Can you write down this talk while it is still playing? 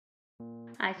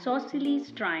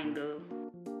Isosceles triangle.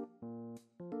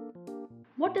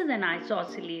 What is an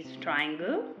isosceles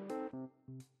triangle?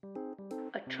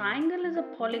 A triangle is a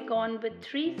polygon with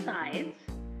three sides.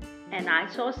 An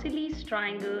isosceles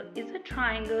triangle is a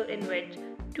triangle in which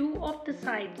two of the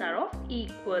sides are of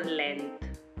equal length.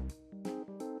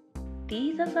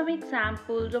 These are some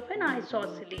examples of an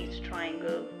isosceles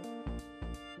triangle.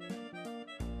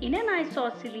 In an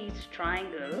isosceles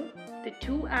triangle, the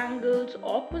two angles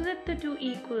opposite the two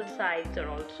equal sides are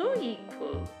also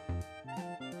equal.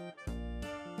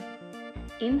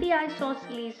 In the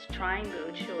isosceles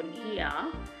triangle shown here,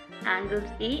 angles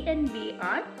A and B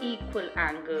are equal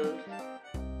angles.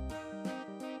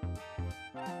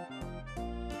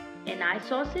 An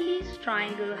isosceles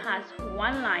triangle has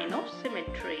one line of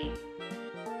symmetry.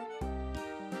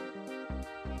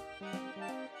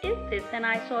 Is this an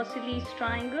isosceles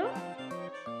triangle?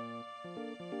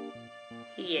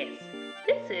 Yes,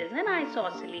 this is an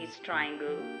isosceles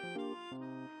triangle.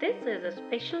 This is a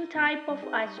special type of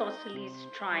isosceles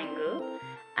triangle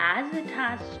as it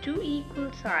has two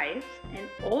equal sides and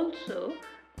also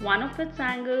one of its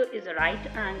angle is a right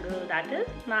angle, that is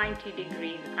 90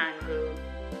 degrees angle.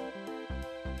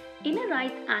 In a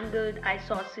right angled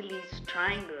isosceles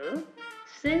triangle,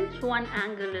 since one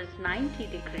angle is 90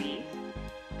 degrees,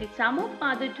 the sum of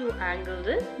other two angles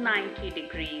is 90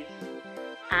 degrees,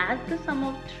 as the sum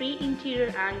of three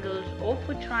interior angles of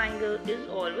a triangle is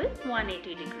always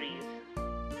 180 degrees.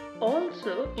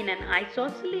 Also, in an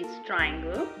isosceles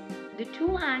triangle, the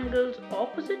two angles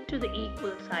opposite to the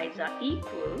equal sides are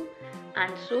equal,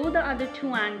 and so the other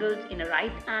two angles in a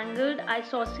right angled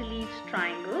isosceles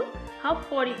triangle have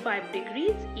 45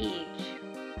 degrees each.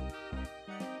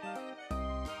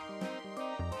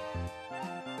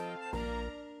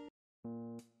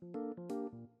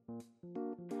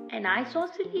 An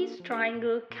isosceles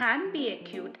triangle can be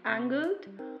acute angled,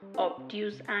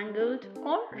 obtuse angled,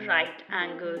 or right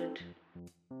angled.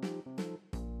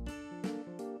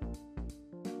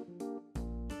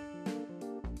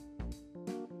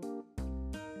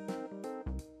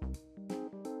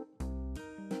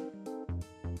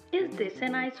 Is this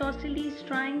an isosceles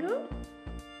triangle?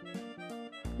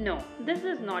 No, this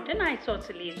is not an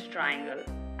isosceles triangle.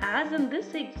 As in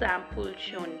this example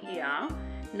shown here,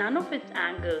 none of its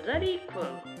angles are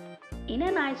equal. In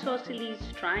an isosceles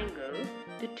triangle,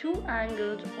 the two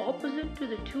angles opposite to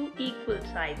the two equal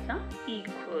sides are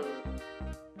equal.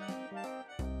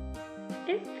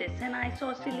 Is this an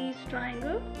isosceles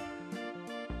triangle?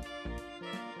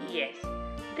 Yes,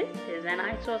 this is an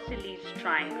isosceles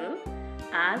triangle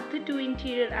as the two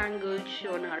interior angles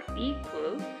shown are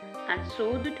equal and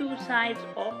so the two sides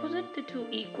opposite the two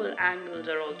equal angles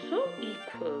are also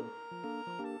equal.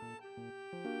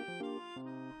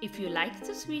 If you liked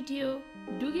this video,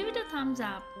 do give it a thumbs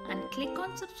up and click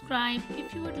on subscribe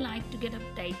if you would like to get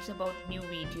updates about new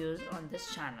videos on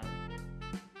this channel.